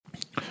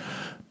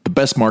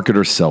best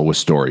marketers sell with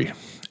story,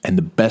 and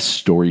the best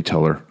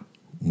storyteller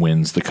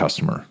wins the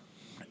customer.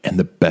 And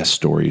the best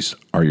stories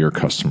are your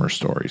customer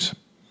stories.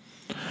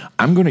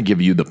 I'm going to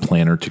give you the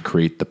planner to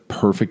create the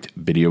perfect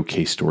video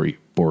case story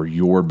for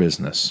your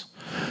business,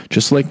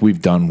 just like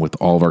we've done with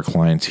all of our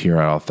clients here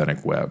at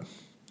Authentic Web.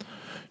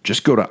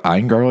 Just go to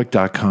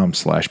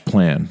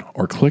irongarlic.com/plan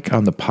or click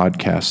on the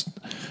podcast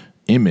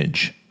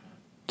image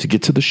to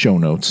get to the show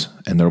notes,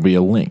 and there'll be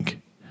a link.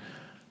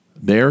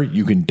 There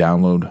you can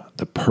download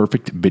the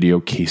perfect video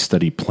case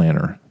study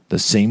planner, the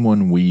same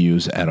one we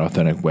use at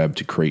Authentic Web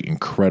to create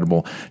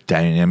incredible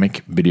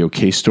dynamic video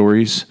case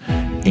stories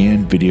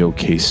and video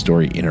case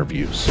story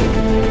interviews.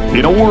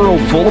 In a world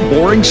full of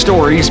boring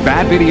stories,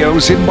 bad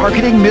videos, and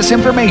marketing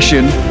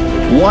misinformation,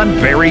 one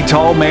very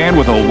tall man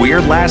with a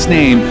weird last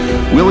name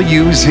will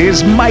use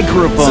his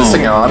microphone. Is this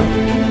thing on?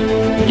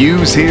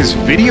 Use his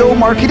video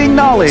marketing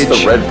knowledge.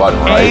 It's the red button,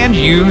 right? And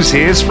use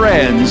his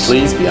friends.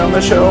 Please be on the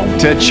show.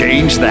 To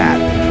change that.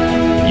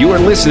 You are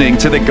listening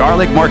to the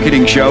Garlic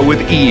Marketing Show with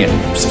Ian.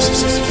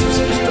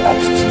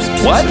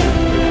 What?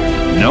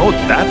 No,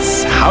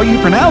 that's how you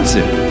pronounce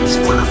it.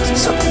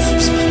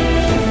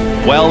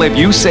 Well, if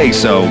you say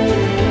so,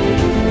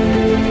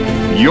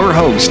 your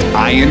host,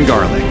 Ian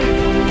Garlic.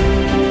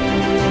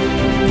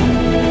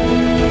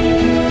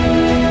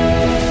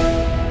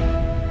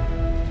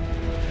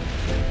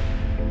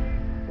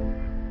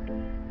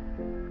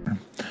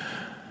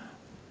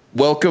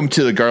 Welcome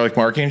to the Garlic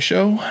Marketing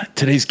Show.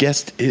 Today's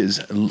guest is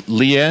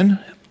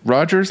Leanne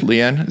Rogers.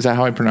 Leanne, is that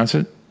how I pronounce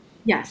it?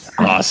 Yes.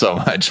 Awesome.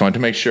 I just wanted to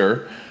make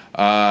sure.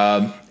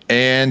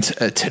 And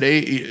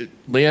today,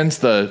 Leanne's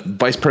the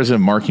Vice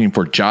President of Marketing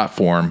for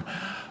JotForm.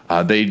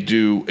 They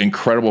do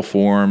incredible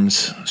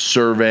forms,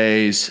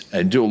 surveys,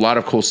 and do a lot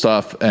of cool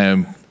stuff.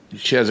 And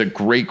she has a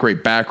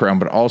great background,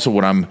 but also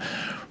what I'm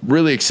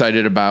really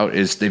excited about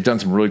is they've done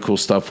some really cool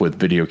stuff with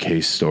video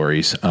case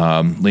stories.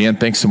 Leanne,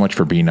 thanks so much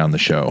for being on the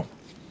show.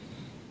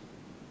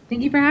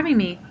 Thank you for having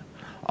me.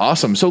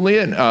 Awesome. So,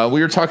 Leanne,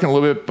 we were talking a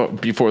little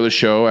bit before the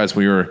show as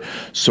we were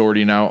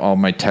sorting out all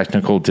my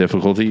technical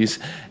difficulties.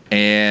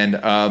 And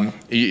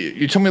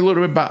you told me a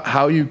little bit about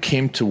how you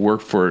came to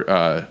work for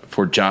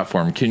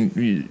JotForm.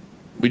 Can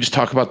we just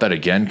talk about that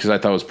again? Because I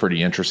thought it was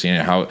pretty interesting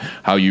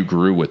how you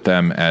grew with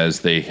them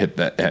as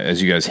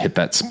you guys hit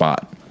that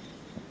spot.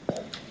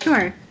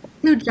 Sure.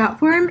 So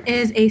JotForm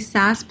is a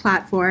SaaS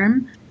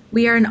platform.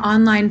 We are an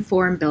online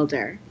form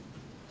builder.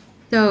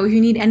 So if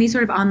you need any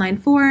sort of online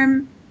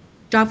form,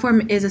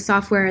 JotForm is a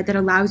software that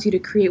allows you to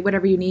create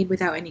whatever you need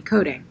without any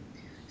coding.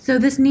 So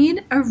this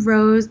need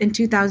arose in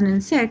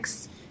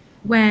 2006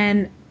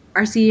 when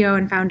our CEO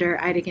and founder,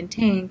 Aydekin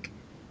Tank,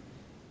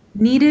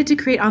 needed to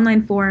create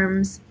online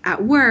forms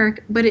at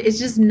work, but it's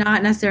just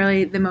not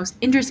necessarily the most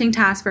interesting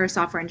task for a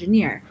software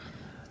engineer.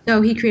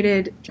 So he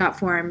created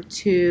JotForm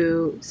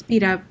to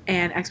speed up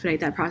and expedite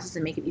that process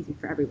and make it easy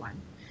for everyone.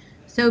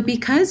 So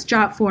because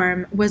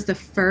JotForm was the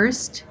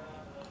first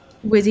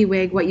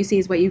WYSIWYG, what you see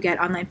is what you get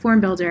online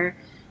form builder,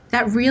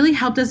 that really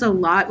helped us a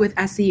lot with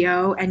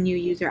SEO and new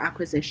user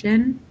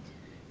acquisition.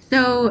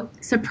 So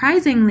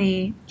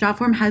surprisingly,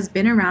 JotForm has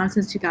been around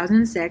since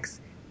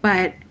 2006,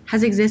 but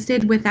has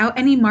existed without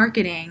any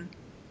marketing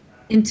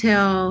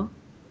until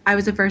I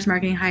was the first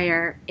marketing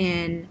hire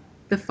in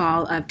the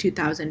fall of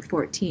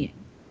 2014.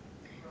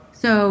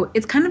 So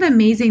it's kind of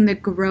amazing the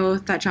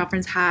growth that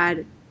JotForm's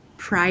had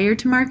prior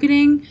to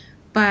marketing,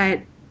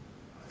 but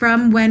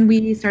from when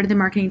we started the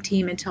marketing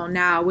team until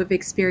now, we've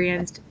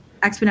experienced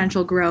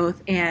exponential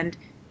growth, and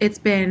it's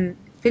been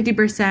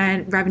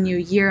 50% revenue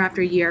year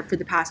after year for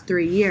the past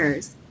 3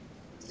 years.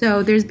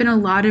 So there's been a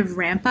lot of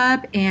ramp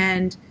up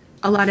and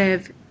a lot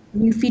of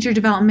new feature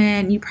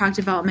development, new product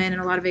development,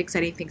 and a lot of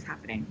exciting things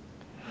happening.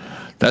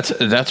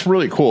 That's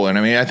really cool. And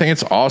I mean, I think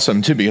it's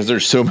awesome too, because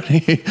there's so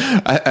many,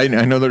 I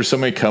know there's so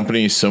many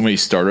companies, so many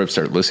startups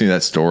that are listening to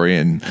that story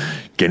and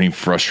getting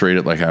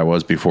frustrated like I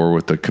was before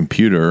with the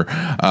computer.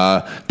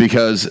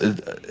 Because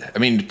I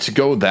mean, to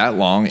go that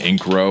long and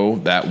grow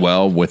that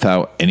well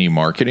without any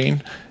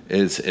marketing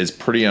is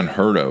pretty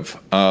unheard of.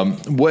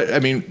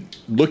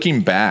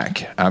 Looking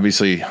back,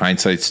 obviously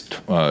hindsight's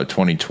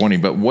 2020,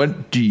 but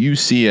what do you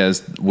see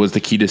as was the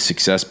key to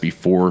success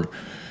before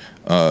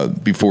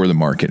the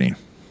marketing?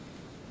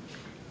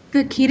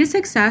 The key to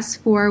success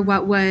for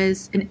what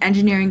was an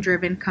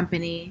engineering-driven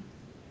company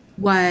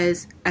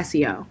was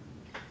SEO.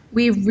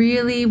 We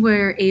really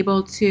were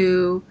able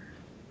to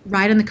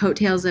ride on the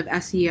coattails of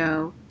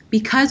SEO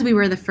because we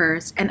were the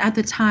first, and at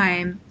the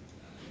time,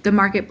 the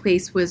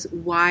marketplace was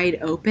wide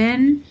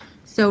open.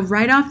 So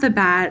right off the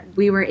bat,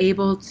 we were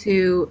able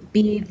to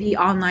be the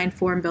online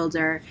form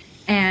builder.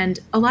 And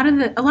a lot of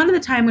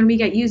the time when we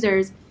get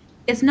users,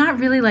 it's not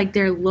really like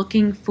they're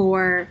looking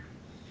for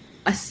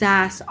a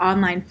SaaS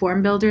online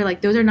form builder.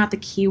 Like, those are not the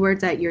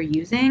keywords that you're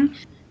using.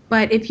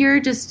 But if you're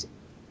just,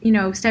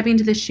 stepping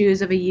into the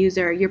shoes of a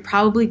user, you're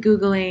probably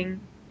Googling,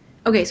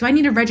 okay, so I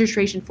need a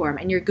registration form,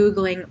 and you're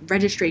Googling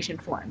registration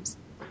forms.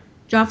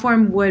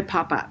 JotForm would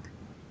pop up.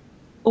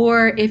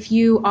 Or if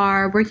you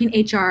are working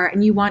HR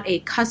and you want a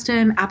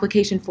custom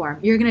application form,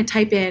 you're going to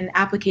type in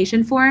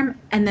application form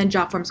and then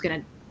JotForm's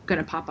going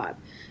to pop up.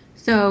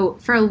 So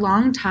for a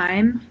long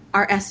time,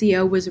 our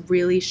SEO was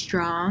really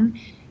strong,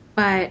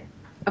 but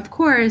of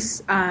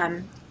course,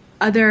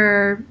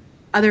 other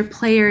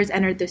players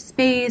entered the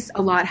space.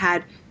 A lot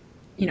had,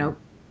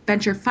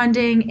 venture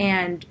funding,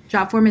 and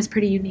JotForm is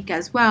pretty unique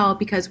as well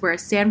because we're a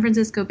San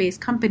Francisco-based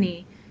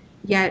company,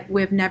 yet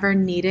we've never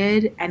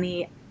needed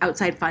any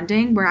outside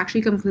funding. We're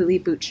actually completely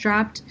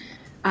bootstrapped.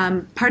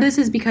 Part of this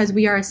is because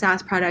we are a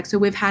SaaS product, so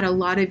we've had a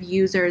lot of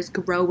users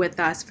grow with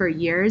us for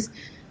years.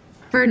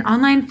 For an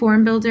online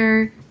form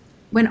builder,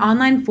 when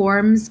online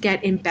forms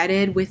get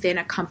embedded within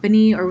a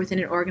company or within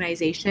an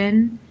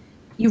organization,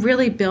 you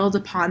really build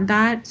upon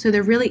that. So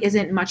there really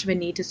isn't much of a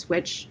need to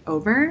switch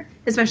over,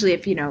 especially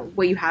if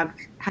what you have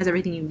has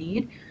everything you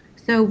need.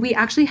 So we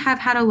actually have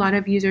had a lot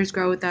of users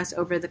grow with us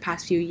over the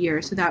past few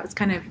years. So that was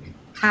kind of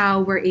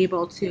how we're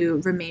able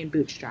to remain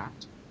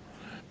bootstrapped.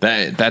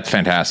 That's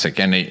fantastic.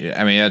 And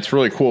that's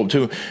really cool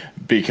too,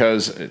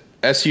 because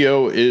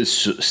SEO is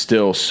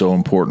still so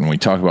important. We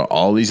talk about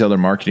all these other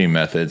marketing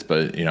methods,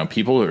 but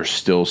people are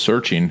still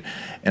searching.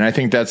 And I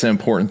think that's an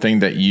important thing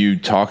that you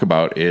talk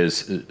about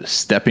is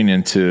stepping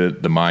into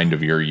the mind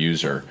of your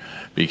user.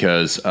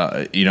 Because,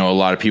 a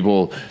lot of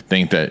people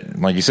think that,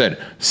 like you said,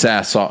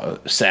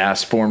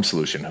 SaaS form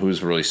solution,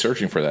 who's really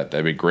searching for that?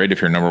 That'd be great if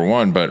you're number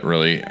one, but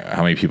really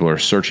how many people are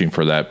searching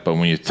for that? But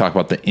when you talk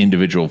about the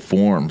individual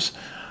forms,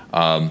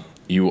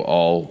 you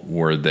all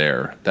were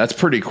there. That's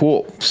pretty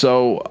cool.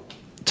 So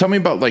tell me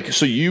about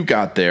so you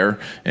got there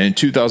in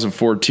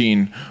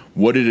 2014.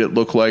 What did it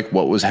look like?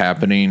 What was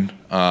happening?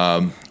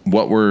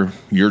 What were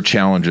your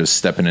challenges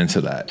stepping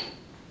into that?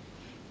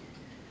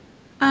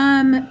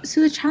 So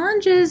the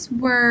challenges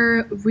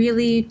were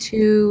really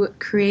to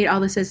create all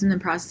the systems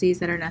and processes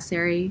that are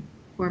necessary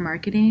for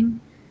marketing.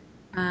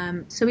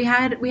 So we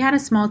had a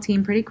small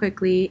team pretty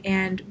quickly,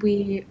 and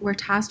we were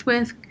tasked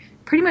with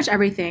pretty much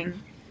everything.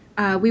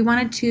 We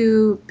wanted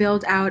to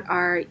build out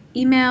our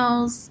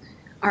emails,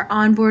 our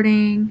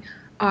onboarding,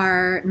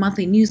 our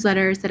monthly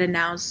newsletters that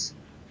announce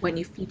when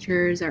new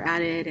features are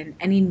added and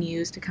any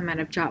news to come out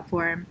of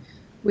JotForm.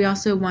 We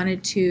also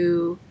wanted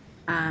to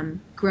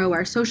grow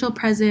our social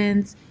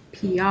presence,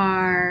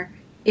 PR,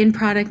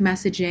 in-product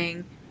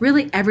messaging,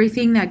 really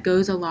everything that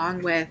goes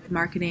along with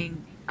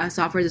marketing a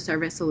software as a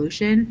service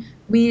solution.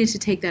 We needed to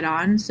take that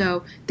on.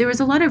 So there was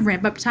a lot of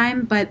ramp-up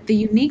time, but the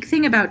unique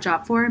thing about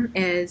JotForm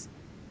is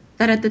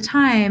that at the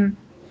time,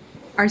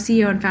 our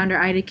CEO and founder,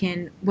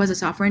 Aytekin, was a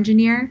software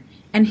engineer,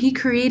 and he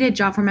created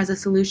JotForm as a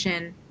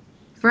solution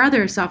for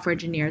other software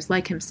engineers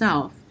like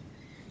himself.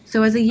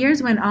 So as the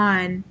years went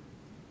on,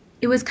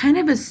 it was kind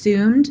of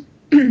assumed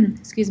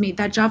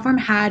that JotForm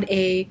had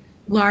a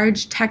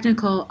large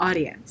technical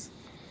audience.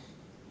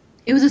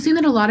 It was assumed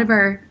that a lot of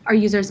our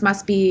users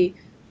must be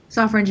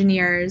software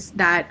engineers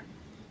that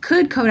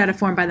could code out a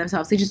form by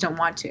themselves. They just don't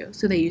want to,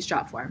 so they use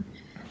JotForm.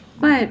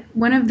 But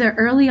one of the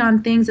early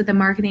on things that the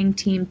marketing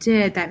team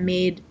did that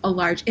made a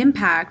large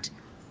impact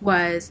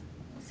was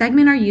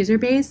segment our user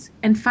base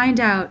and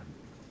find out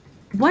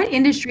what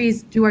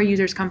industries do our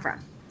users come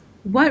from?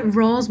 What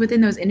roles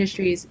within those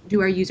industries do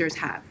our users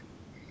have?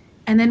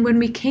 And then when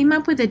we came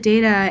up with the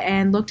data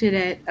and looked at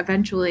it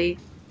eventually,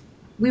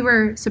 we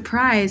were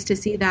surprised to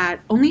see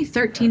that only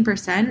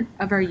 13%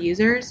 of our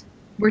users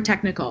were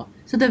technical.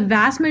 So the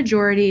vast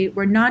majority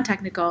were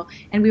non-technical,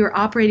 and we were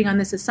operating on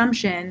this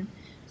assumption.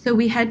 So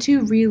we had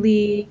to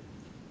really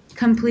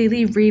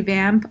completely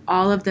revamp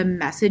all of the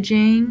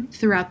messaging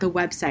throughout the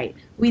website.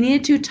 We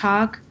needed to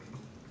talk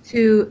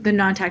to the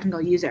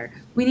non-technical user.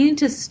 We needed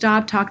to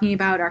stop talking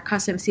about our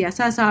custom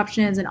CSS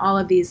options and all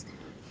of these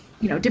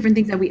different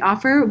things that we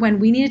offer when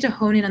we needed to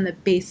hone in on the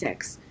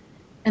basics.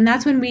 And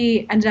that's when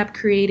we ended up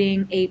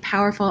creating a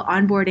powerful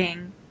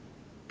onboarding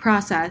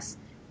process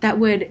that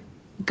would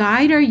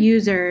guide our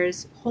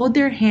users, hold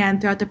their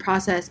hand throughout the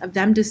process of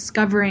them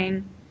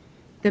discovering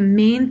the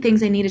main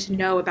things they needed to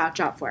know about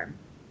JotForm.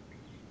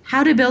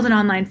 How to build an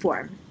online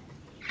form.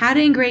 How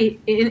to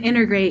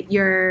integrate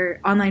your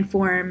online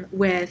form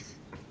with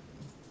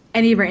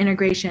any of our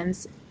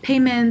integrations.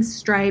 Payments,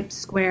 Stripe,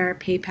 Square,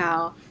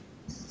 PayPal,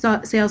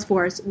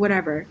 Salesforce,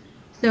 whatever.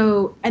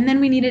 So, and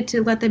then we needed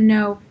to let them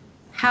know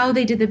how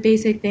they did the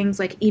basic things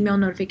like email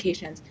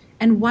notifications.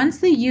 And once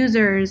the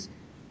users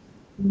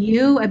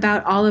knew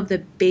about all of the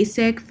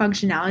basic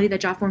functionality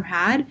that JotForm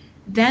had,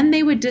 then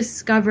they would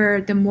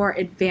discover the more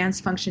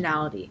advanced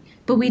functionality.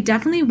 But we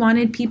definitely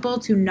wanted people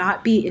to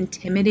not be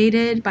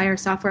intimidated by our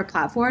software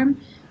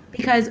platform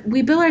because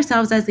we bill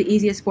ourselves as the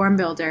easiest form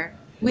builder.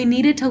 We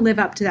needed to live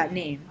up to that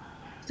name.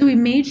 So we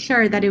made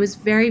sure that it was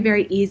very,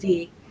 very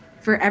easy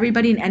for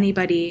everybody and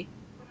anybody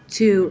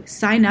to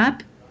sign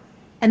up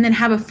and then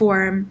have a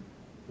form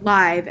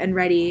live and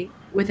ready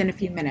within a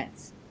few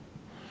minutes.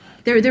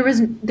 There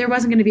wasn't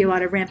going to be a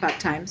lot of ramp up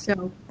time.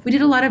 So we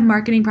did a lot of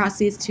marketing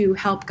processes to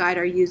help guide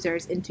our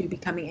users into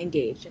becoming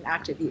engaged and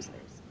active users.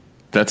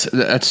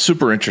 That's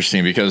super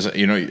interesting because,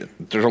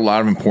 there's a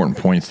lot of important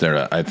points there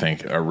that I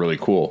think are really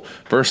cool.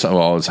 First of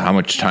all is how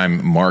much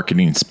time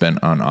marketing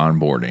spent on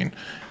onboarding.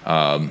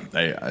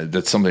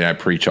 That's something I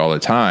preach all the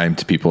time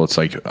to people. It's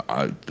like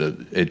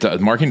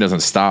marketing doesn't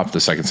stop the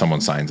second someone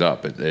signs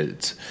up.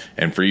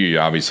 And for you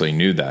obviously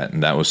knew that,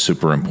 and that was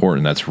super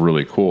important. That's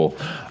really cool.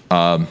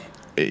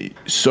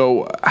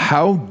 So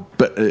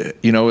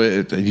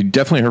you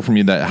definitely heard from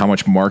me that how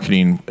much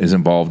marketing is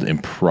involved in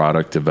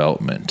product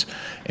development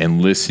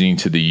and listening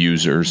to the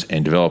users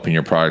and developing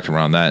your product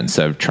around that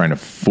instead of trying to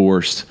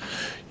force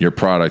your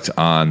product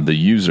on the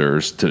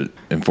users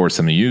and force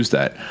them to use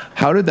that.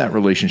 How did that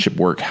relationship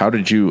work? How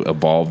did you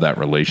evolve that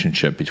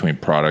relationship between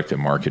product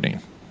and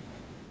marketing?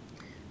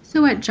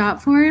 So at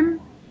JotForm,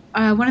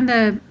 one of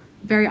the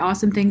very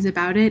awesome things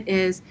about it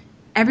is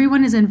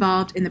everyone is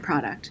involved in the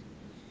product.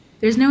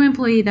 There's no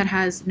employee that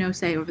has no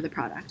say over the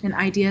product, and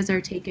ideas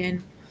are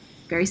taken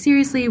very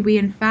seriously. We,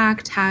 in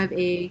fact, have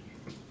a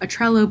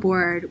Trello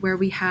board where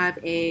we have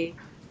a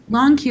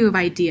long queue of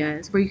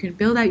ideas where you can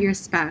build out your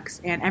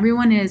specs, and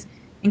everyone is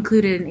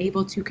included and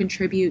able to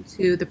contribute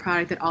to the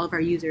product that all of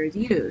our users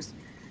use.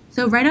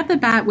 So right off the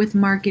bat with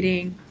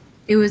marketing,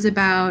 it was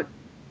about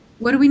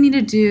what do we need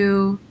to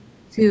do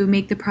to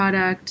make the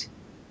product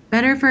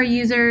better for our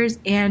users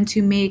and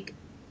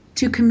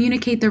to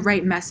communicate the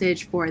right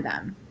message for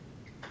them.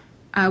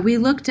 We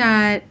looked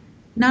at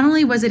not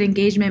only was it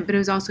engagement, but it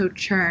was also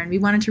churn. We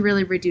wanted to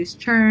really reduce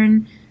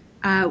churn.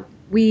 It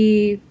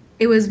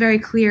was very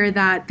clear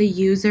that the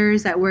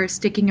users that were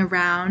sticking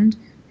around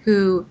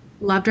who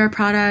loved our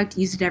product,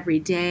 used it every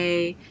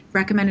day,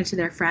 recommended to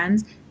their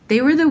friends,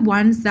 they were the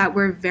ones that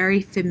were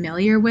very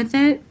familiar with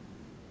it.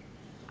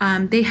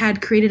 They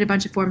had created a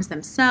bunch of forms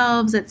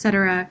themselves,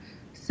 etc.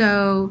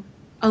 So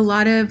a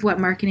lot of what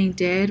marketing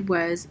did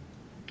was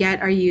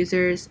get our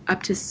users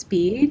up to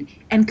speed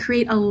and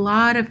create a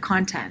lot of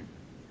content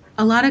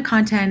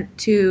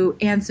to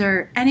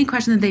answer any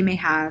question that they may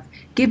have,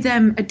 give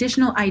them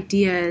additional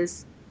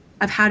ideas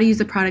of how to use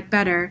the product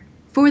better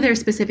for their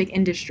specific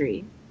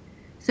industry.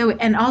 So,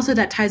 and also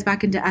that ties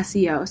back into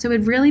SEO. So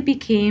it really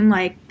became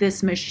like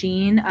this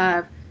machine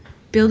of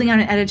building out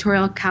an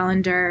editorial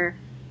calendar,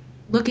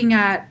 looking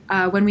at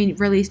when we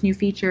release new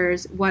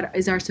features, what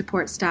is our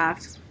support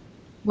staff,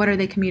 what are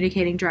they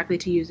communicating directly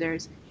to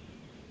users,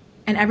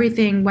 and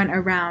everything went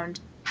around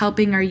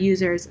helping our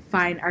users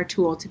find our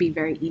tool to be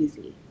very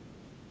easy.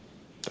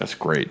 That's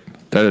great.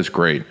 That is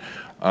great.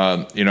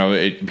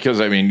 Because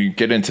you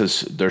get into,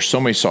 there's so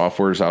many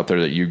softwares out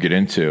there that you get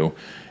into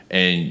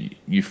and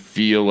you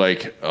feel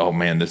like, oh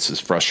man, this is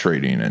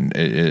frustrating.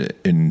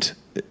 And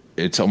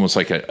it's almost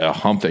like a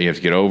hump that you have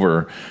to get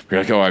over. You're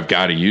like, oh, I've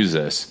got to use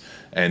this.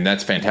 And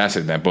that's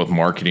fantastic that both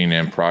marketing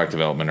and product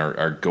development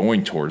are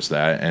going towards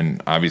that.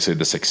 And obviously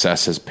the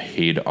success has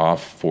paid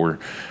off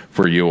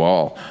for you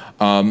all.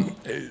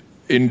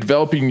 In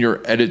developing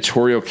your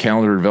editorial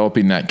calendar,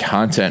 developing that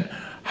content,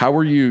 how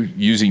are you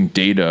using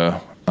data?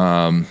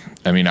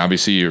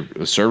 Obviously you're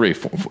a survey,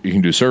 you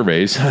can do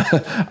surveys.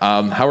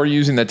 How are you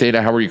using that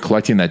data? How are you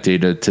collecting that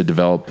data to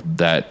develop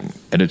that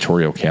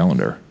editorial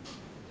calendar?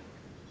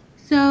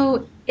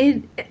 So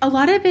a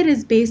lot of it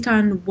is based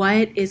on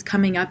what is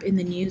coming up in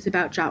the news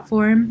about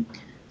JotForm.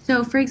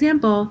 So for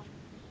example,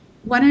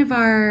 what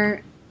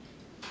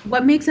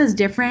makes us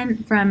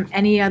different from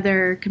any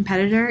other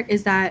competitor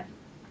is that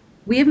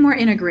we have more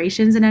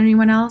integrations than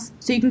anyone else,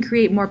 so you can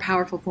create more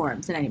powerful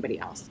forms than anybody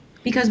else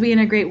because we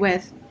integrate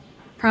with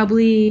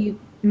probably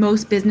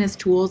most business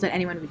tools that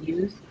anyone would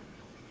use: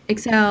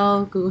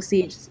 Excel, Google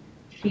Sheets,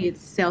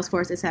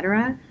 Salesforce,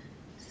 etc.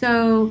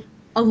 So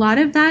a lot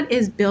of that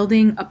is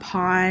building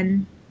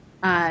upon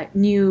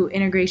new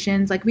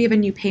integrations. Like we have a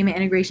new payment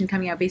integration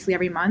coming out basically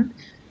every month.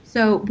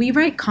 So we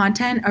write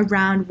content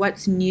around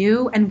what's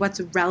new and what's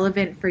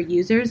relevant for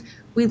users.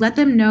 We let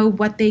them know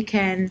what they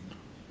can,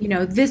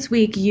 this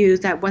week use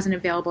that wasn't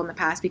available in the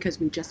past because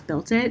we just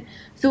built it.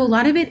 So a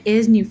lot of it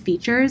is new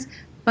features,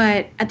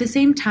 but at the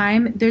same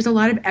time, there's a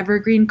lot of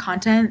evergreen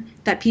content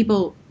that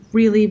people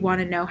really want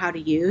to know how to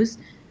use.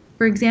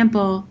 For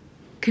example,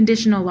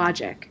 conditional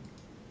logic.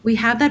 We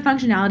have that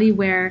functionality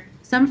where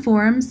some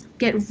forms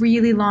get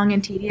really long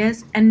and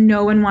tedious and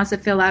no one wants to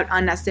fill out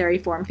unnecessary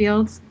form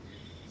fields.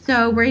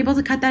 So we're able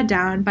to cut that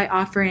down by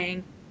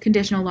offering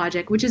conditional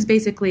logic, which is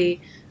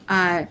basically,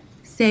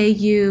 say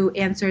you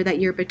answer that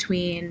you're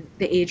between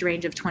the age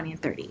range of 20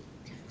 and 30.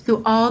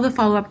 So all the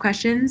follow-up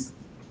questions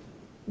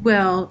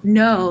will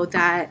know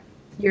that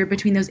you're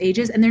between those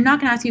ages, and they're not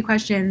going to ask you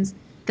questions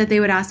that they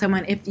would ask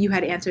someone if you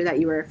had answered that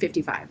you were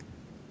 55.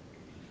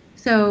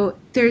 So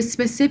there's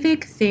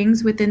specific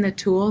things within the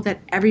tool that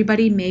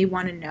everybody may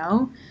want to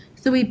know.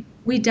 So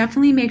we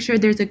definitely make sure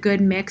there's a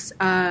good mix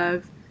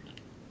of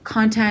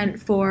content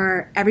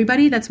for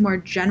everybody that's more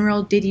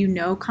general, did you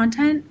know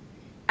content,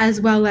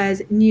 as well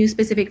as new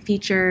specific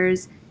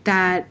features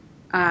that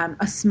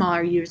a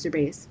smaller user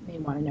base may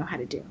want to know how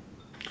to do.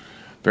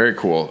 Very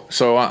cool.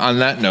 So on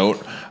that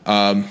note,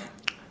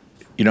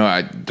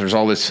 there's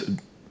all this,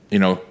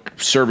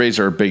 surveys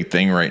are a big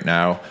thing right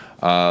now.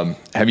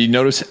 Have you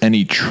noticed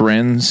any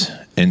trends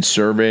in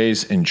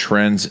surveys and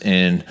trends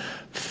in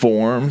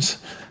forms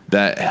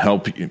that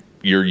help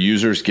your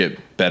users get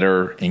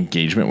better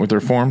engagement with their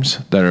forms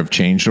that have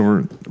changed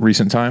over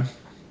recent time?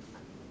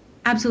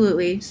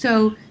 Absolutely.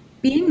 So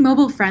being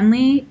mobile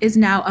friendly is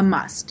now a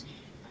must.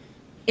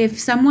 If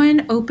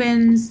someone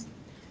opens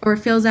or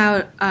fills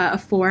out a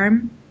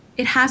form,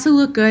 it has to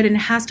look good and it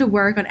has to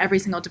work on every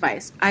single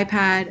device,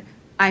 iPad,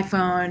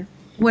 iPhone,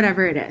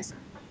 whatever it is.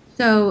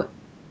 So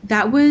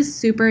that was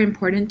super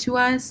important to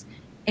us.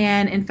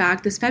 And in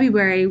fact, this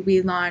February,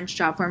 we launched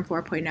JotForm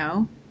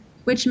 4.0,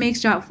 which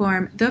makes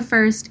JotForm the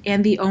first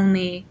and the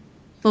only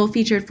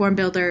full-featured form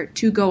builder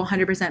to go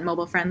 100%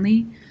 mobile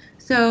friendly.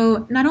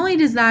 So not only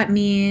does that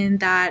mean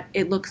that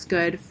it looks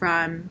good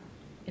from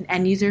an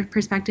end user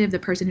perspective, the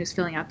person who's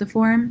filling out the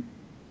form,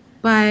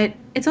 but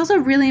it's also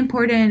really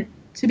important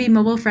to be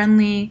mobile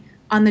friendly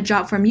on the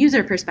JotForm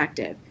user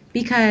perspective,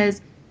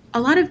 because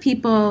a lot of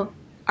people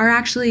are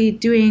actually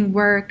doing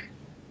work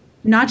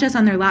not just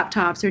on their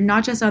laptops or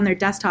not just on their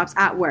desktops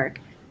at work,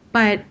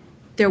 but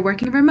they're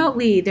working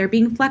remotely, they're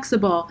being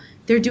flexible,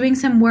 they're doing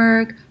some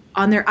work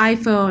on their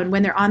iPhone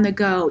when they're on the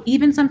go,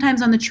 even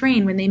sometimes on the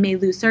train when they may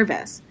lose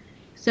service.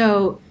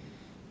 So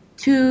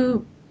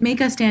to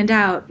make us stand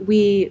out,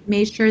 we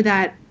made sure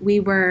that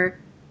we were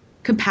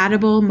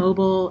compatible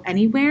mobile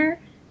anywhere,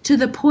 to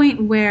the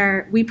point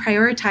where we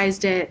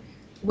prioritized it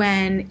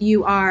when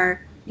you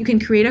can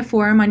create a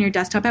form on your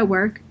desktop at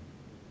work,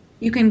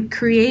 you can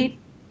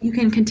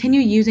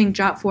continue using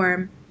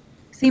JotForm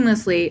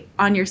seamlessly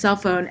on your cell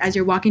phone as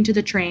you're walking to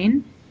the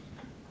train.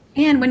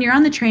 And when you're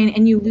on the train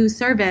and you lose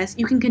service,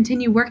 you can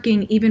continue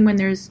working even when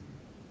there's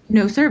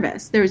no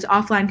service. There's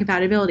offline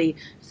compatibility.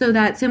 So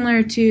that,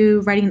 similar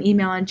to writing an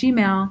email on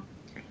Gmail,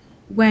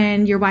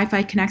 when your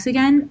Wi-Fi connects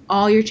again,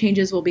 all your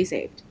changes will be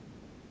saved.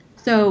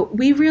 So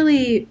we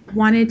really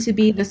wanted to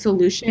be the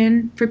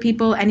solution for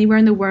people anywhere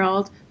in the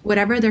world,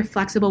 whatever their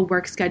flexible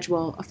work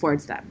schedule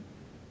affords them.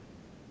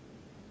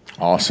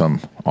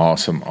 Awesome.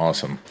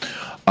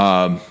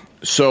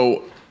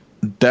 So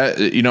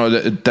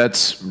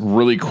that's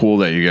really cool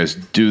that you guys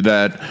do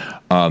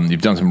that.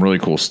 You've done some really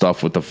cool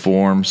stuff with the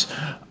forms.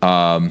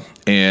 And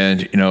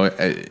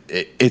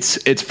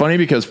it's funny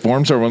because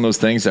forms are one of those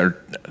things that are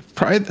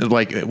probably,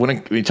 like,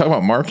 when we talk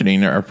about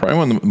marketing, are probably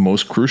one of the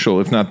most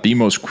crucial, if not the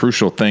most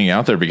crucial thing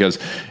out there, because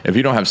if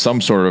you don't have some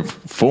sort of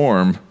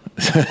form,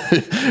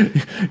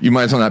 you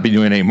might as well not be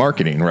doing any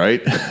marketing,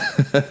 right? Yeah,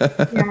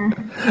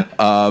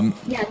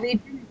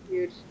 lead gen is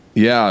huge.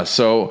 Yeah.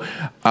 So,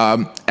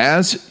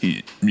 as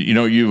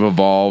you've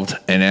evolved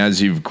and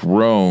as you've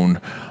grown,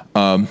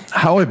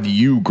 how have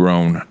you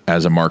grown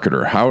as a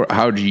marketer?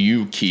 How do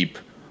you keep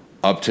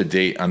up to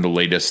date on the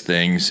latest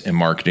things in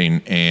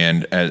marketing,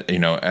 and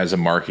as a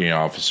marketing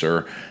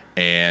officer,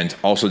 and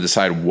also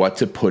decide what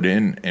to put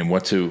in and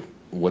what to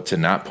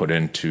not put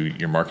into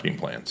your marketing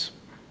plans?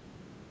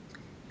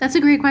 That's a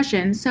great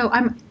question. So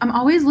I'm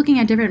always looking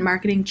at different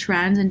marketing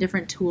trends and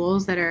different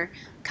tools that are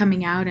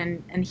coming out,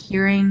 and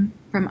hearing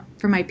from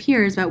my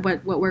peers about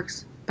what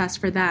works best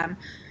for them.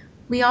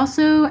 We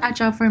also at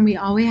JotForm,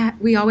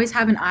 we always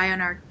have an eye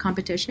on our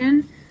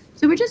competition.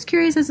 So we're just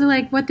curious as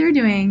to what they're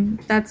doing.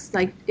 That's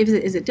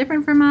is it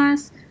different from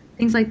us?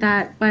 Things like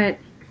that. But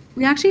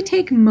we actually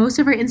take most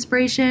of our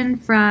inspiration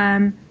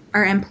from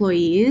our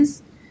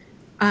employees.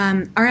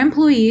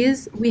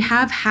 We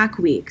have hack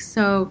weeks.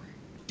 So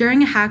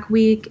during a hack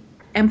week,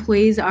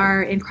 employees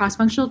are in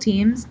cross-functional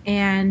teams,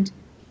 and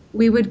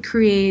we would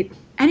create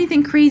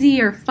anything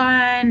crazy or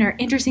fun or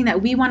interesting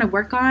that we want to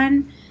work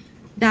on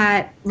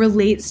that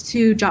relates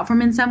to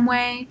JotForm in some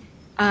way.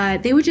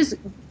 They would just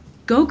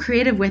go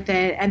creative with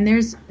it, and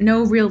there's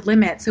no real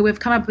limit. So we've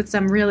come up with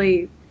some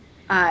really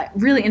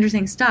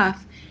interesting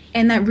stuff,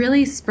 and that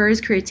really spurs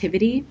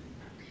creativity.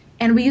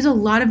 And we use a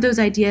lot of those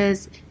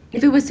ideas.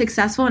 If it was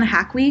successful in a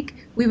hack week,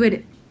 we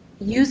would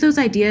use those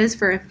ideas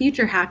for a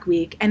future hack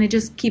week, and it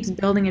just keeps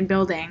building and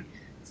building.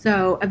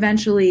 So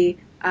eventually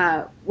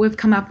we've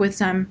come up with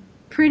some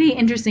pretty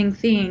interesting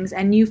things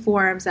and new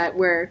forms that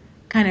we're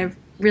kind of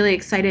really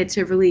excited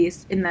to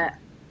release in the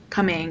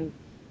coming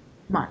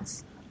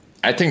months.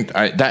 I think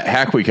that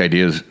hack week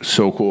idea is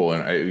so cool.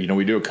 And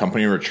we do a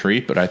company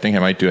retreat, but I think I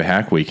might do a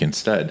hack week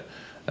instead.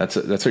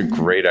 That's a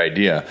great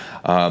idea.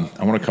 I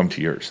want to come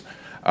to yours.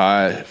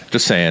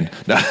 Just saying.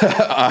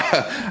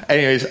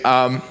 Anyways,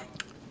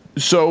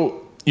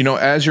 so,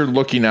 as you're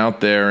looking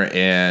out there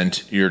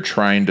and you're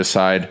trying to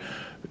decide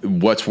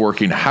what's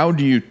working, how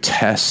do you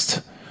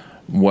test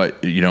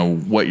what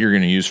you're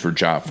going to use for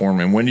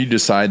JotForm, and when do you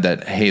decide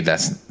that, hey,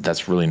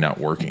 that's really not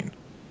working?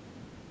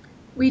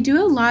 We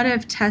do a lot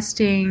of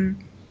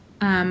testing,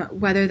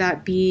 whether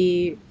that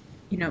be,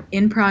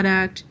 in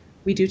product.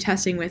 We do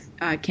testing with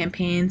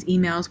campaigns,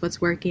 emails, what's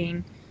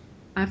working.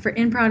 For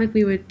in product,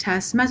 we would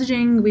test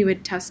messaging, we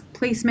would test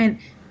placement.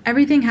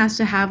 Everything has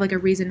to have a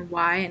reason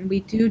why, and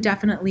we do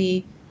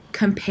definitely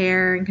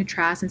compare and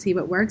contrast and see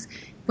what works.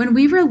 When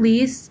we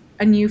release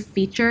a new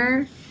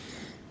feature,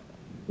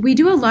 we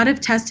do a lot of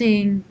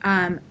testing.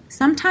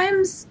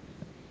 Sometimes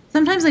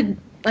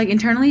like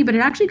internally, but it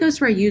actually goes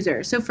to our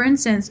users. So for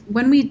instance,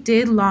 when we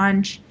did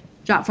launch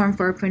JotForm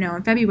 4.0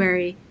 in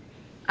February,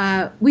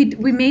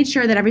 we made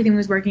sure that everything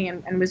was working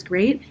and was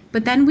great,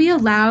 but then we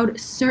allowed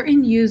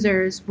certain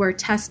users were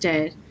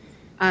tested.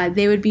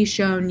 They would be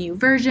shown new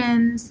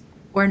versions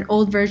or an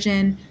old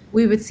version.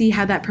 We would see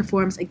how that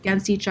performs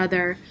against each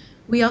other.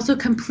 We also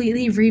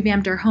completely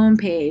revamped our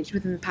homepage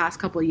within the past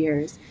couple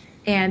years.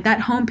 And that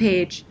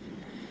homepage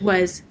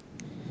was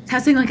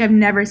testing like I've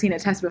never seen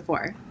it test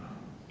before.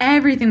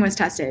 Everything was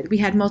tested. We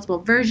had multiple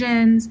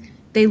versions.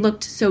 They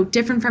looked so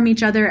different from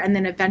each other. And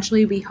then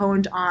eventually we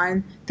honed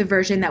on the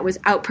version that was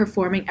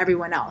outperforming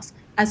everyone else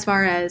as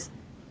far as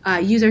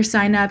user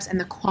signups and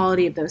the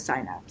quality of those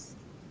signups.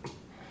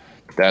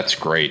 That's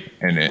great.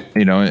 And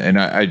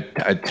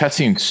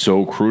testing's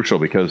so crucial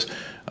because,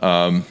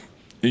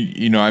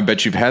 I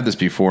bet you've had this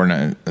before.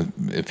 And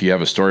if you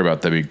have a story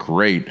about that, that'd be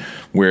great.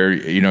 Where,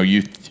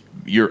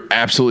 you're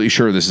absolutely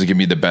sure this is going to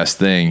be the best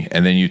thing.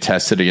 And then you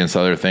test it against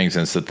other things.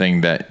 And it's the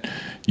thing that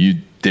you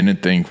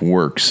didn't think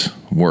worked.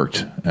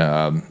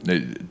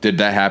 Did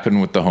that happen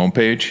with the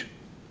homepage?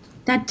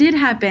 That did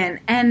happen.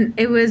 And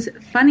it was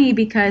funny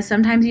because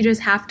sometimes you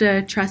just have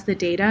to trust the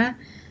data.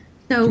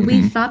 So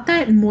we thought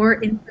that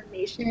more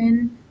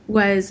information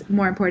was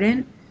more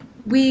important.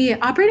 We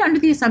operated under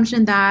the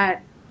assumption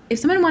that if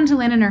someone wanted to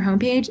land on our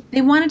homepage,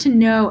 they wanted to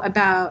know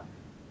about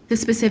the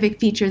specific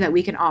feature that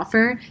we can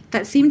offer.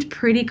 That seemed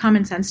pretty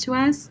common sense to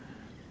us.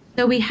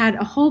 So we had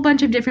a whole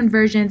bunch of different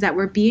versions that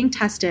were being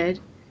tested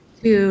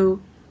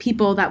to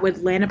people that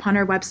would land upon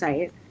our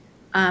website.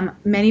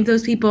 Many of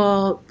those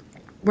people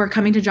were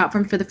coming to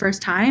JotForm for the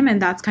first time, and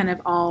that's kind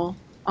of all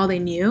they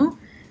knew.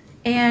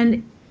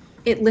 And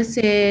it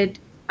listed,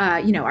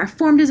 our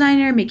form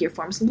designer, make your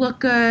forms look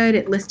good.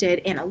 It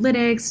listed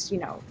analytics,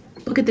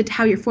 look at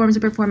how your forms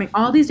are performing,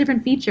 all these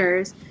different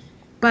features.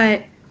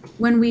 But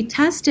when we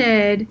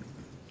tested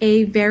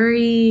a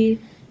very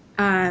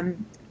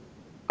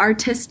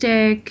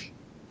artistic,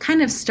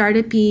 kind of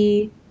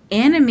startup-y,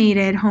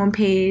 animated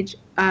homepage,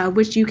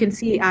 which you can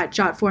see at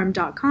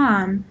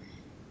jotform.com,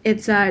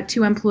 it's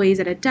two employees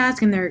at a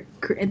desk, and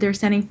they're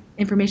sending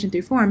information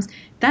through forms.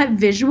 That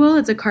visual,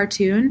 it's a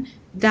cartoon,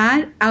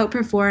 that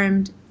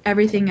outperformed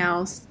everything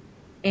else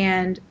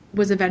and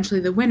was eventually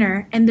the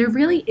winner. And there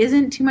really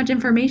isn't too much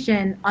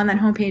information on that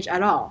homepage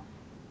at all.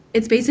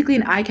 It's basically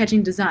an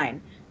eye-catching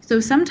design. So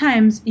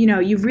sometimes,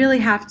 you really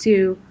have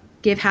to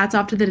give hats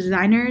off to the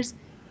designers.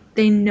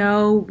 They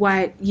know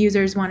what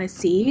users want to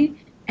see,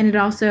 and it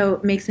also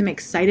makes them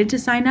excited to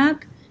sign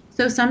up.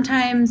 So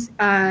sometimes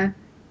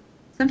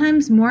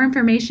more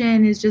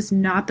information is just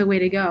not the way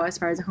to go as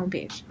far as a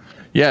homepage.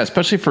 Yeah,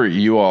 especially for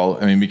you all.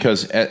 I mean,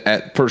 because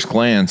at first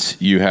glance,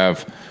 you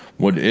have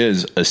what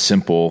is a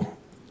simple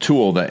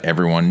tool that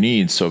everyone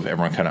needs. So if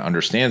everyone kind of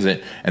understands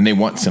it, and they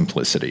want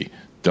simplicity,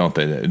 don't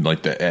they?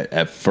 Like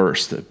at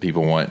first,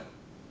 people want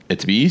it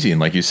to be easy. And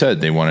like you said,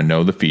 they want to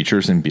know the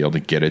features and be able to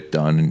get it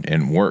done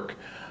and work,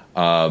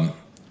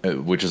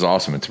 which is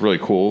awesome. It's really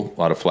cool. A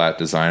lot of flat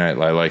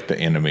design. I like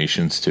the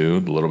animations too.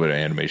 A little bit of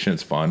animation.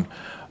 It's fun.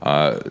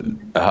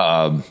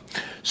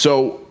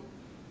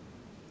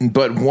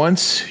 But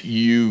once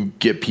you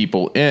get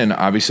people in,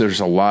 obviously there's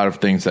a lot of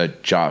things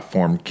that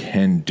JotForm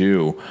can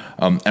do.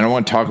 And I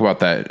want to talk about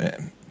that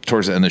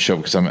towards the end of the show,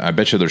 because I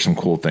bet you there's some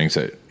cool things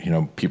that,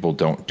 people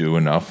don't do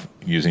enough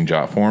using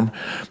JotForm.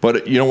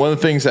 But, one of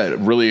the things that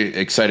really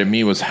excited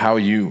me was how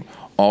you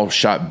all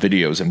shot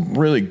videos, and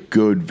really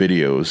good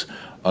videos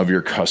of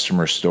your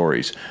customer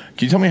stories.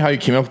 Can you tell me how you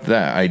came up with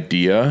that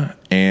idea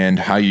and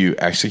how you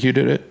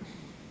executed it?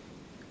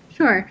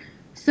 Sure.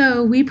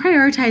 So we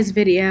prioritize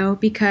video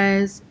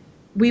because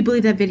we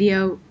believe that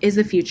video is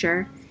the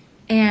future.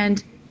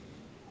 And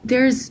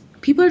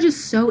people are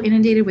just so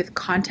inundated with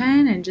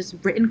content and just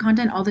written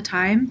content all the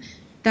time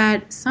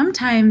that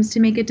sometimes to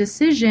make a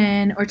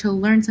decision or to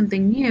learn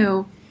something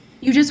new,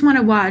 you just want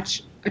to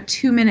watch a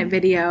 2-minute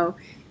video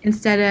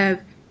instead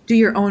of do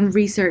your own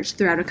research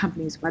throughout a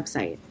company's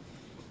website.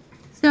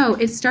 So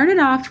it started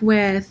off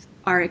with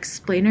our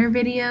explainer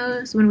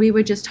videos when we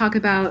would just talk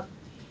about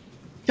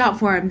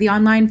JotForm, the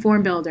online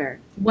form builder,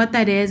 what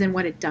that is and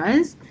what it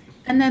does.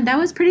 And then that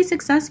was pretty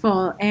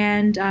successful.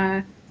 And,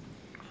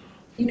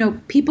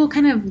 people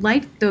kind of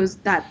liked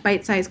that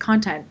bite-sized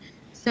content.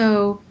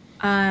 So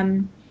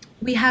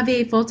we have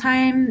a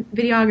full-time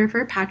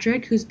videographer,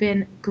 Patrick, who's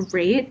been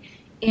great.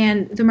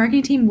 And the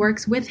marketing team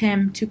works with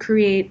him to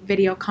create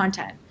video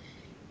content.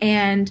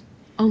 And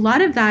a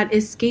lot of that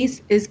is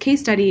case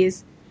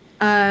studies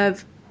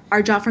of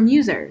our JotForm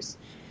users.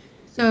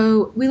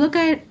 So we look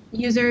at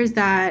users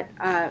that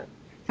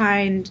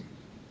find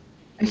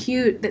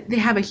they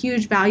have a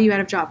huge value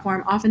out of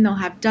JotForm. Often they'll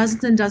have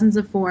dozens and dozens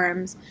of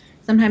forms.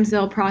 Sometimes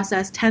they'll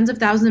process tens of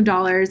thousands of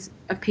dollars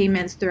of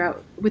payments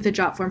throughout with a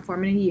JotForm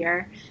form in a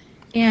year.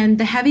 And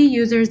the heavy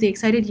users, the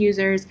excited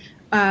users,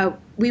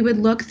 we would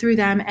look through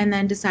them and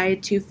then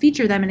decide to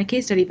feature them in a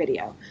case study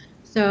video.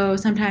 So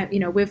sometimes,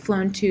 we've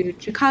flown to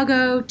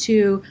Chicago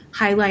to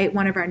highlight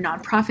one of our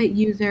nonprofit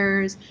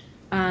users.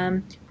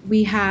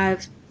 We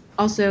have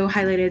also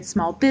highlighted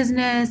small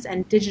business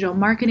and digital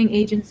marketing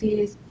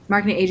agencies.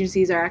 Marketing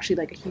agencies are actually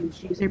like a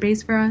huge user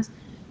base for us.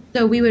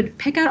 So we would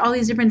pick out all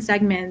these different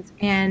segments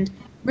and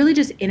really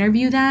just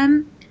interview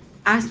them,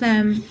 ask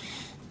them,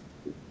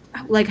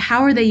 like,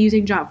 how are they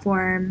using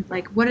JotForm?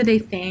 Like, what do they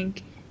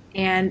think?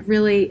 And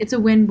really, it's a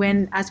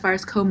win-win as far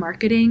as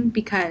co-marketing,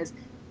 because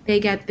they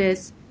get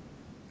this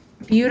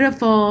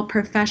beautiful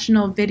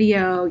professional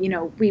video. You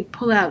know, we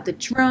pull out the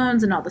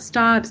drones and all the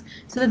stops.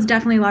 So that's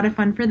definitely a lot of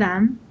fun for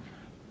them.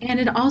 And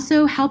it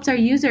also helps our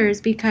users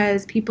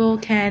because people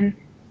can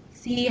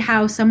see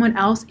how someone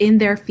else in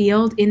their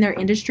field, in their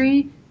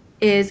industry,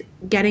 is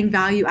getting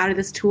value out of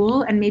this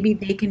tool, and maybe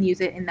they can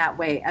use it in that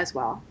way as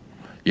well.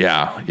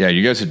 Yeah,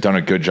 you guys have done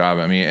a good job.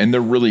 I mean, and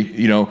they're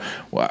really,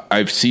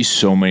 I see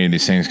so many of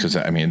these things because,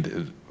 I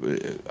mean,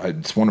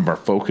 it's one of our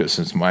focus.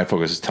 It's my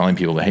focus is telling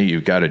people that, hey,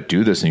 you've got to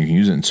do this and you can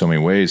use it in so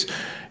many ways.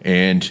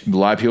 And a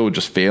lot of people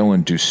just fail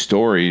and do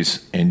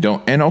stories and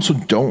also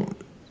don't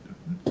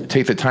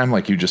take the time,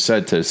 like you just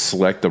said, to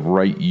select the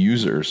right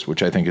users,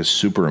 which I think is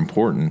super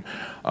important.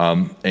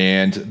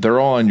 And they're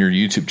all on your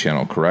YouTube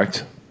channel,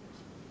 correct?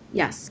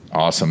 Yes.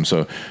 Awesome.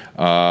 So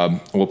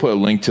we'll put a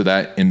link to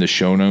that in the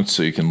show notes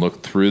so you can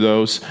look through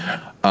those.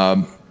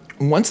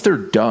 Once they're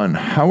done,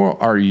 how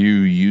are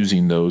you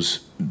using those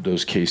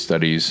case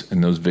studies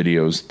and those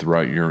videos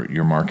throughout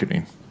your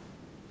marketing?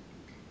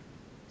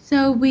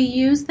 So we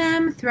use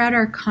them throughout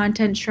our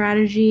content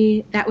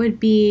strategy. That would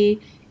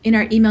be in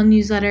our email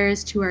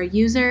newsletters to our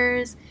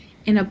users,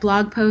 in a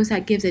blog post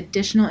that gives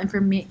additional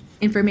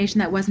information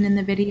that wasn't in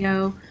the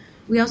video.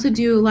 We also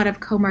do a lot of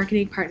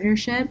co-marketing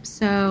partnerships.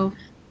 So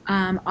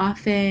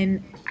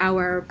often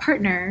our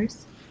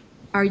partners,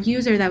 our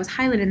user that was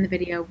highlighted in the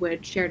video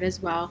would share it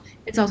as well.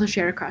 It's also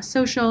shared across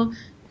social.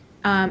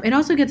 It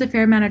also gets a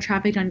fair amount of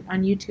traffic on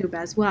YouTube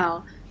as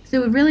well.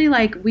 So really,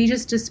 we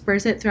just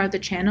disperse it throughout the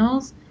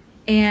channels.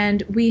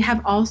 And we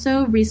have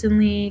also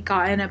recently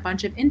gotten a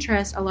bunch of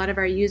interest. A lot of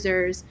our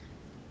users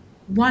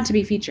want to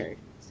be featured.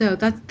 So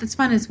that's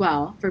fun as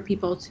well for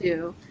people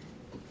to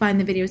find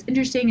the videos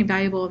interesting and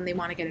valuable, and they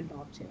want to get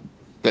involved too.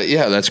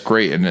 Yeah, that's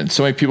great. And then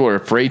so many people are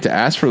afraid to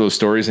ask for those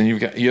stories, and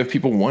you have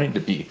people wanting to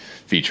be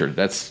featured.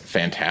 That's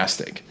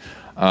fantastic.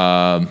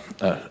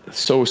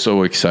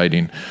 So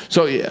exciting.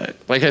 So yeah,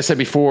 like I said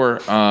before,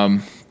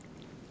 there's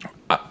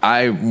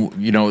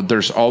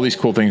all these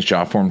cool things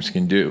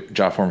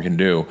JotForm can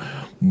do.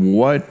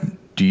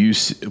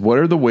 What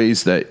are the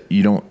ways that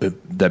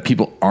that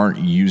people aren't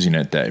using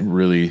it that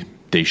really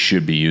they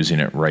should be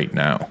using it right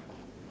now?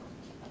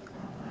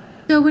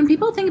 So when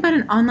people think about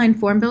an online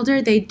form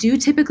builder, they do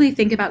typically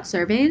think about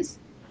surveys,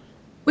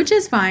 which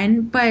is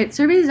fine, but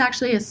surveys is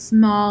actually a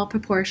small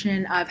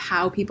proportion of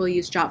how people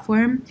use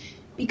JotForm.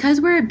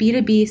 Because we're a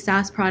B2B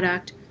SaaS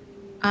product,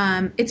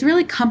 it's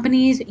really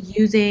companies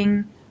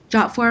using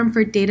JotForm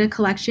for data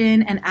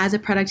collection and as a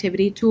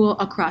productivity tool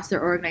across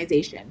their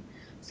organization.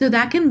 So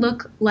that can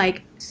look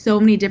like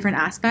so many different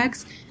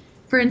aspects.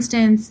 For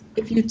instance,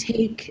 if you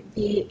take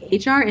the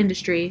HR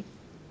industry,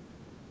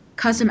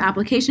 custom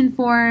application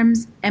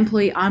forms,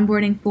 employee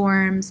onboarding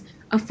forms,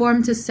 a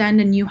form to send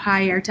a new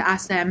hire to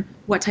ask them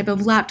what type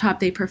of laptop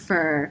they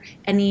prefer,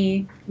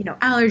 any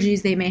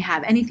allergies they may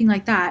have, anything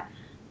like that,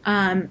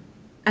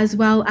 as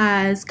well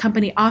as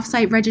company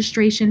offsite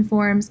registration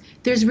forms.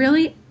 There's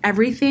really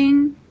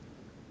everything.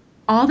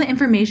 All the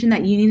information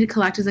that you need to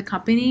collect as a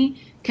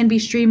company can be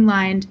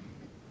streamlined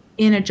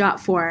in a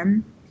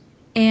JotForm.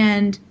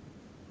 And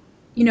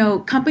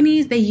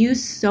companies, they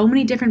use so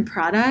many different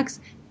products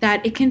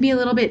that it can be a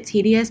little bit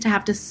tedious to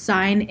have to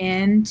sign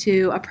in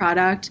to a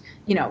product,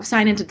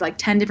 sign into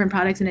 10 different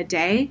products in a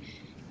day.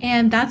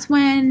 And that's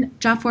when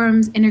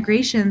JotForm's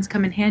integrations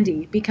come in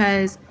handy,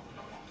 because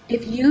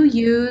if you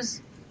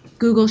use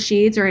Google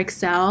Sheets or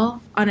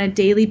Excel on a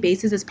daily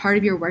basis as part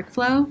of your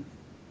workflow,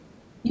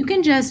 you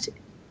can just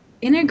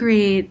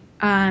integrate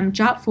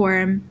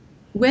JotForm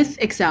with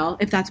Excel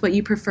if that's what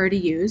you prefer to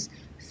use.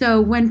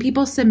 So when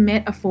people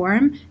submit a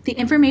form, the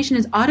information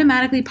is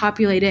automatically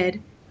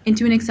populated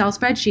into an Excel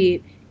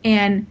spreadsheet,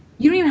 and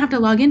you don't even have to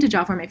log into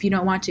JotForm if you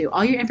don't want to.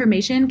 All your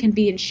information can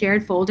be in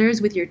shared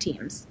folders with your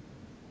teams.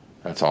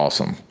 That's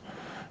awesome.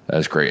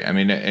 That's great. I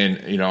mean, and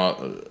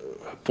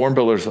form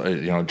builders,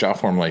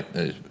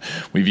 JotForm,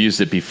 we've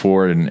used it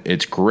before, and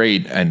it's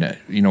great. And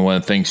one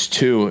of the things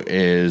too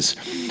is,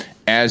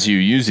 as you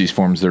use these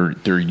forms,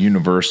 they're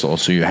universal.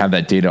 So you have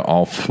that data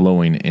all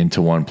flowing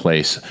into one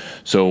place.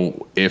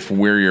 So if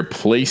where you're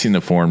placing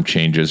the form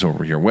changes,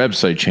 or your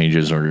website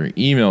changes, or your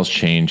emails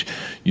change,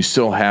 you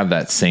still have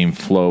that same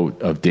flow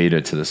of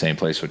data to the same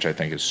place, which I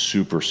think is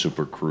super,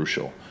 super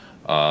crucial.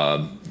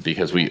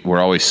 Because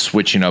we're always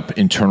switching up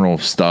internal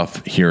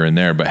stuff here and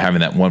there, but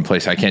having that one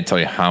place, I can't tell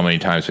you how many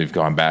times we've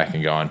gone back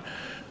and gone,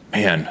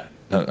 man,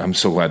 I'm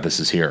so glad this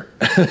is here.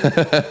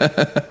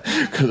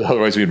 Because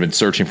otherwise we'd been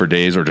searching for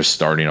days or just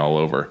starting all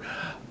over.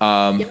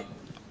 Yep.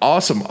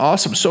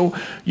 Awesome. So,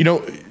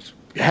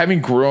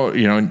 having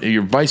grown,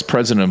 you're vice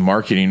president of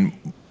marketing,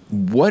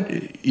 what,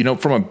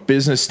 from a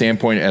business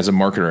standpoint as a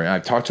marketer,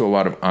 I've talked to a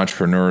lot of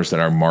entrepreneurs that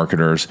are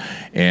marketers,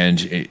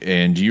 and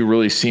you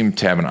really seem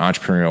to have an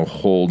entrepreneurial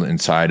hold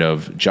inside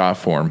of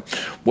JotForm.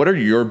 What are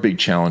your big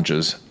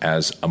challenges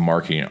as a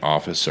marketing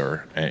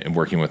officer and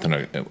working within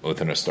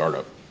a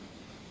startup?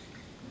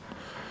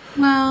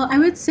 Well, I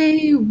would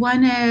say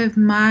one of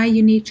my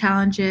unique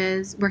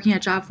challenges working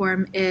at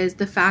JotForm is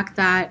the fact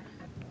that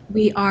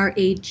we are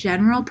a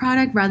general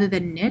product rather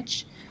than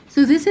niche.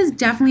 So this is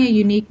definitely a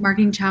unique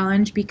marketing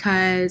challenge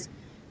because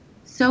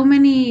so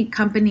many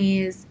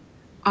companies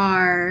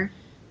are,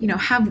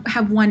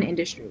 have one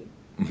industry.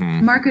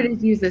 Mm-hmm.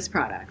 Marketers use this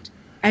product.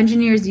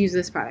 Engineers use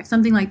this product,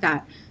 something like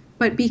that.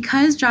 But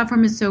because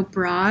JotForm is so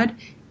broad,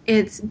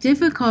 it's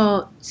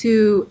difficult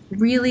to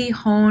really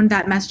hone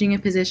that messaging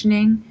and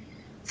positioning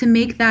to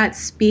make that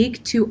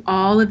speak to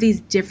all of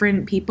these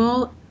different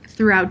people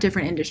throughout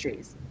different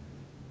industries.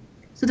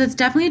 So that's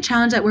definitely a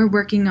challenge that we're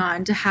working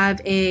on, to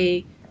have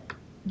a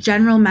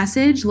general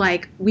message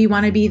like we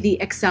want to be the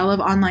Excel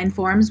of online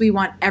forums. We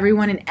want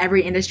everyone in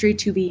every industry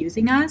to be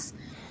using us.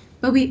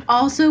 But we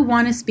also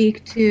want to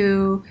speak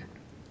to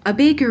a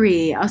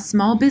bakery, a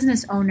small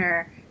business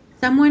owner,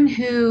 someone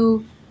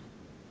who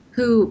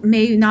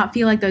may not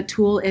feel like the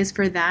tool is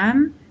for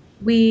them.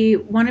 We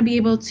want to be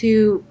able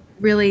to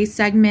really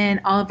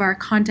segment all of our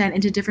content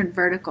into different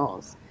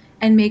verticals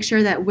and make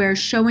sure that we're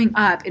showing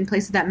up in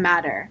places that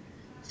matter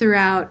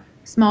throughout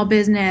small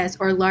business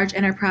or large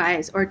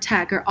enterprise or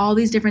tech or all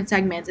these different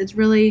segments.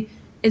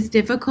 It's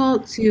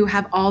difficult to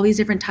have all these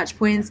different touch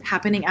points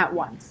happening at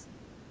once.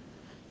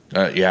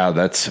 That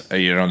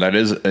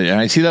is, and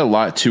I see that a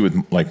lot too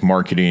with like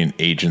marketing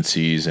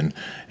agencies and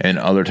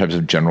other types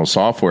of general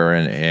software,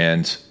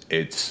 and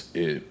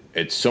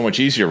it's so much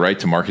easier, right,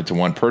 to market to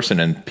one person,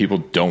 and people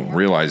don't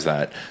realize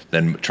that,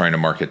 than trying to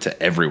market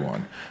to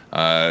everyone.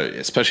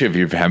 Especially if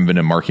you haven't been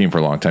in marketing for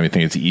a long time, you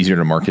think it's easier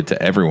to market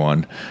to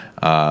everyone,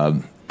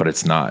 but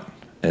it's not.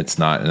 It's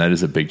not, and that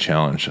is a big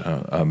challenge.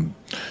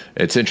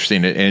 It's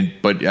interesting,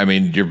 but I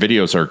mean, your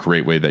videos are a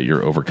great way that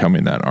you're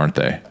overcoming that, aren't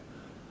they?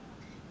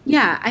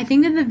 Yeah, I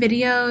think that the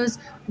videos,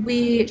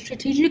 we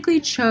strategically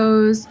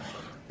chose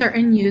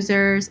certain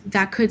users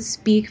that could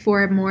speak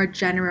for a more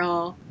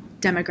general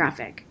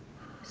demographic.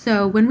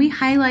 So when we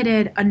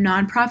highlighted a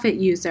nonprofit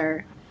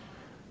user,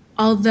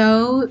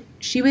 although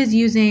she was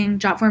using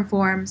JotForm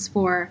forms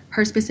for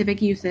her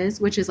specific uses,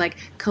 which is like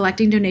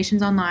collecting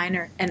donations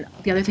online and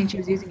the other thing she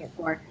was using it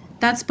for,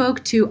 that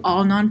spoke to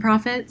all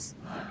nonprofits.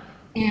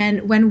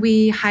 And when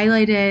we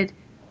highlighted,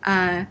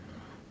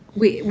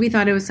 we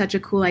thought it was such a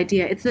cool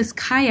idea. It's this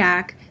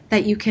kayak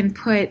that you can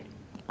put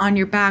on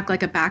your back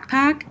like a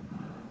backpack.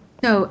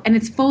 And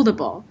it's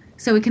foldable,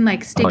 so it can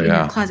like stick in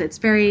your closet.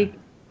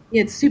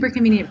 It's super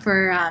convenient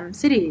for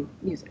city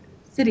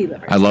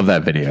livers. I love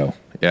that video.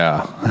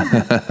 Yeah.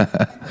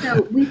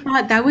 So we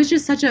thought that was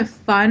just such a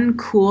fun,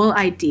 cool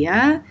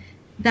idea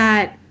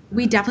that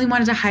we definitely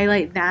wanted to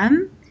highlight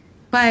them.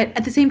 But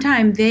at the same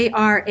time, they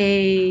are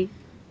a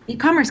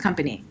e-commerce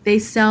company. They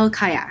sell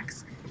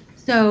kayaks.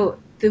 So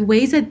the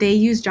ways that they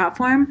use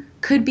JotForm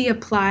could be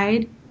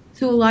applied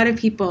to a lot of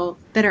people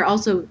that are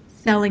also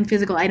selling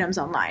physical items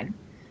online.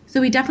 So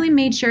we definitely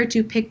made sure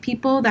to pick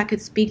people that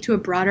could speak to a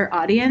broader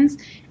audience,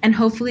 and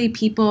hopefully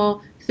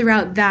people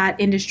throughout that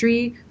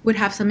industry would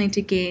have something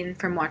to gain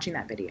from watching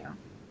that video.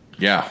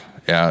 Yeah.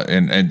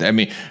 And I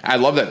mean, I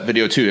love that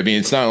video too. I mean,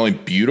 it's not only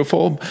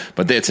beautiful,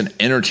 but it's an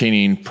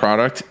entertaining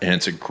product and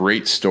it's a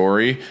great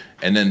story.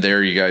 And then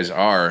there you guys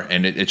are.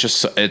 And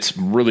it's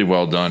really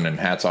well done, and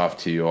hats off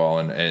to you all.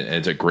 And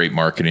it's a great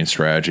marketing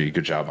strategy.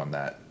 Good job on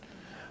that.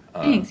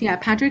 Thanks. Yeah,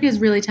 Patrick is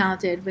really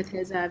talented with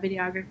his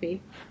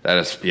videography. That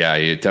is, yeah,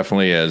 it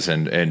definitely is,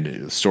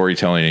 and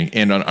storytelling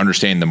and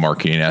understanding the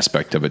marketing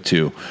aspect of it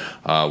too,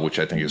 which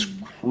I think is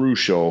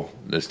crucial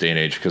this day and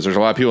age, because there's a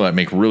lot of people that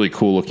make really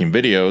cool looking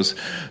videos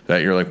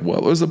that you're like,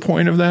 what was the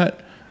point of that?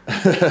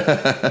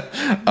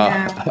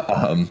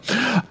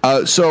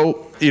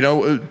 So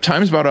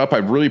time's about up. I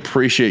really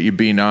appreciate you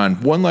being on.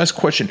 One last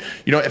question.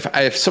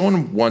 If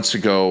someone wants to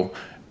go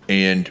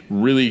and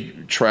really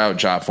try out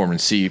JotForm and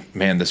see,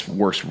 man, this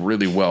works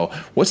really well,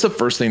 what's the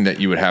first thing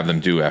that you would have them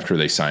do after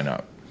they sign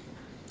up?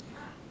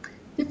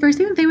 The first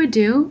thing that they would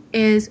do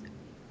is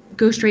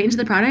go straight into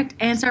the product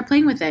and start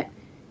playing with it.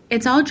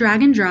 It's all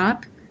drag and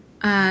drop,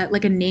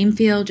 like a name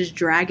field, just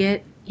drag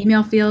it,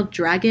 email field,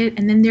 drag it,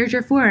 and then there's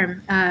your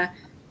form.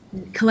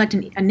 Collect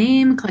a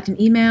name, collect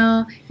an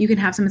email. You can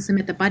have someone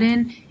submit the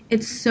button.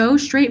 It's so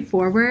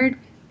straightforward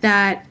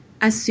that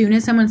as soon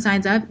as someone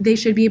signs up, they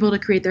should be able to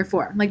create their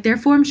form. Like, their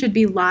form should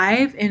be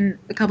live in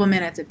a couple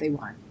minutes if they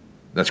want.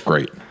 That's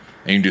great.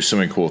 And you can do so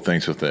many cool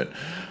things with it.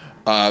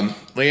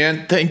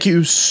 Leanne, thank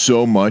you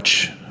so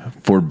much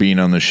for being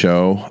on the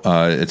show.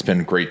 It's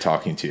been great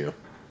talking to you.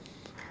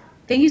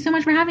 Thank you so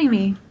much for having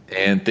me.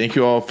 And thank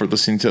you all for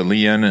listening to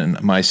Leanne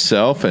and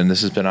myself. And this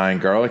has been Ian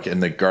Garlic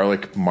and the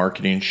Garlic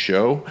Marketing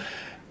Show.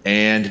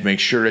 And make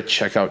sure to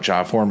check out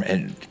JotForm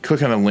and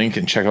click on a link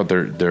and check out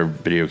their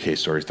video case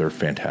stories. They're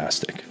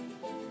fantastic.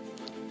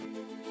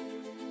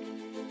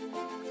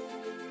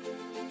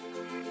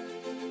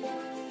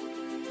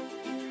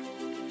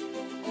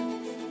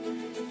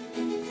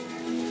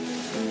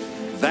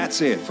 that's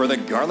it for the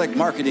Garlic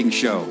Marketing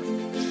Show.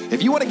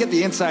 If you want to get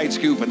the inside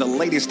scoop and the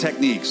latest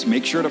techniques,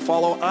 make sure to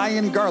follow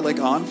Ian Garlic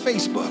on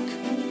Facebook.